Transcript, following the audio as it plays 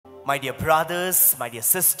my dear brothers, my dear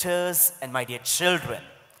sisters, and my dear children.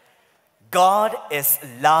 God is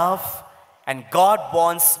love, and God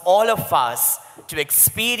wants all of us to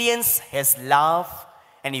experience His love,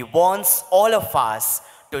 and He wants all of us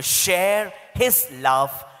to share His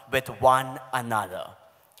love with one another.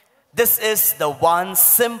 This is the one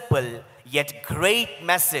simple yet great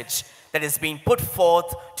message that is being put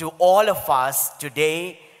forth to all of us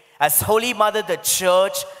today as Holy Mother the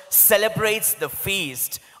Church celebrates the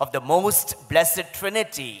feast of the Most Blessed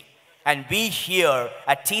Trinity, and we here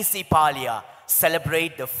at TC Palia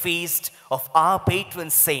celebrate the feast of our patron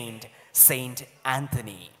saint, Saint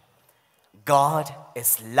Anthony. God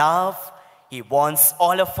is love. He wants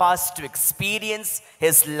all of us to experience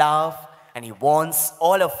His love, and He wants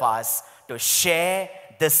all of us to share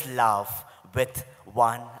this love with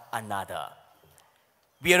one another.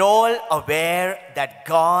 We are all aware that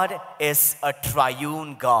God is a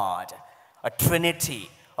triune God, a trinity,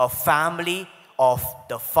 a family of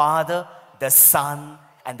the Father, the Son,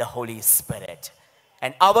 and the Holy Spirit.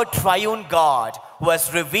 And our triune God, who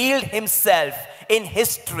has revealed Himself in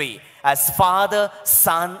history as Father,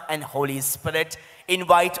 Son, and Holy Spirit,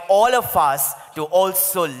 invite all of us to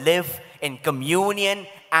also live in communion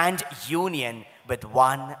and union with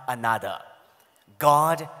one another.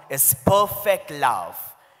 God is perfect love,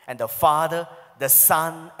 and the Father, the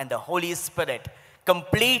Son, and the Holy Spirit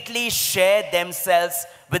completely share themselves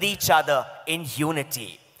with each other in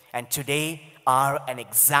unity, and today are an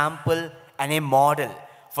example and a model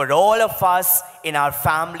for all of us in our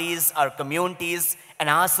families, our communities, and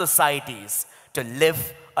our societies to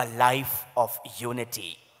live a life of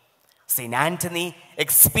unity. Saint Anthony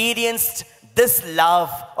experienced this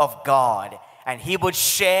love of God, and he would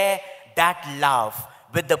share that love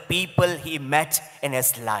with the people he met in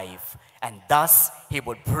his life. And thus, he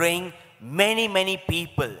would bring many, many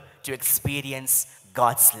people to experience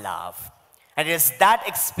God's love. And it is that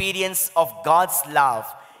experience of God's love,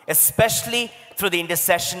 especially through the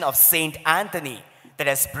intercession of Saint Anthony, that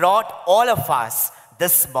has brought all of us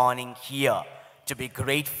this morning here to be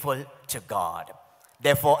grateful to God.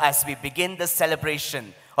 Therefore, as we begin the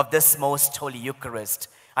celebration of this most holy Eucharist,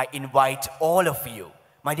 I invite all of you,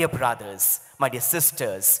 my dear brothers, my dear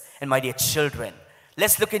sisters, and my dear children,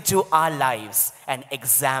 let's look into our lives and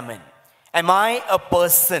examine, am I a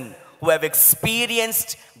person who have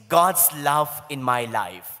experienced God's love in my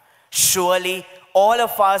life? Surely all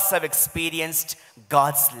of us have experienced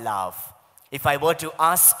God's love. If I were to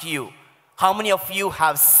ask you, how many of you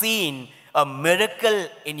have seen a miracle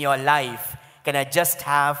in your life? Can I just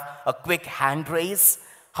have a quick hand raise?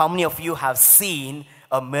 How many of you have seen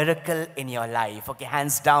a miracle in your life? Okay,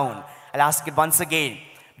 hands down. I'll ask it once again.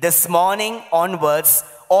 This morning onwards,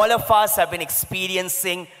 all of us have been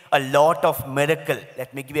experiencing a lot of miracle.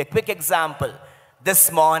 Let me give you a quick example.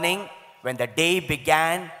 This morning, when the day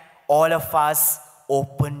began, all of us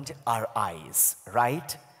opened our eyes,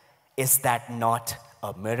 right? Is that not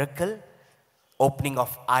a miracle? Opening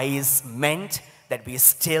of eyes meant that we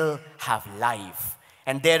still have life.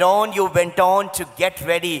 And thereon you went on to get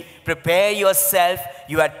ready, prepare yourself.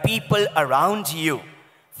 You had people around you,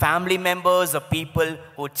 family members or people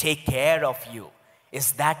who take care of you.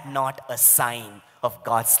 Is that not a sign of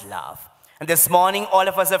God's love? And this morning, all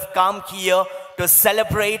of us have come here to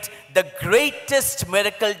celebrate the greatest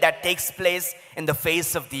miracle that takes place in the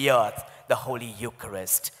face of the earth, the Holy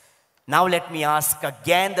Eucharist. Now let me ask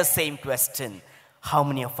again the same question. How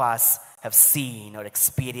many of us have seen or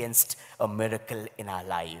experienced a miracle in our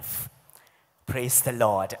life? Praise the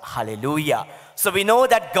Lord. Hallelujah. So we know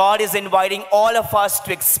that God is inviting all of us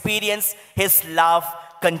to experience His love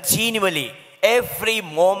continually. Every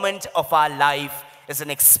moment of our life is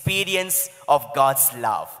an experience of God's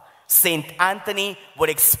love. Saint Anthony would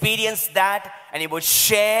experience that, and he would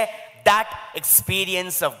share that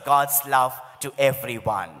experience of God's love to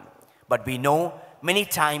everyone. But we know many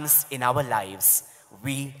times in our lives,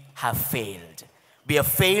 we have failed. We have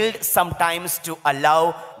failed sometimes to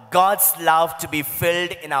allow God's love to be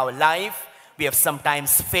filled in our life. We have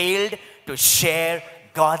sometimes failed to share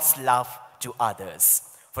God's love to others.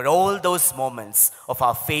 For all those moments of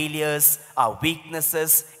our failures, our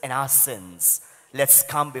weaknesses, and our sins, let's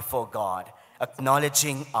come before God,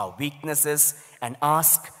 acknowledging our weaknesses, and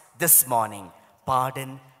ask this morning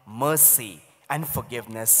pardon, mercy, and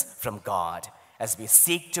forgiveness from God as we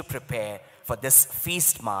seek to prepare for this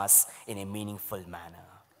feast mass in a meaningful manner.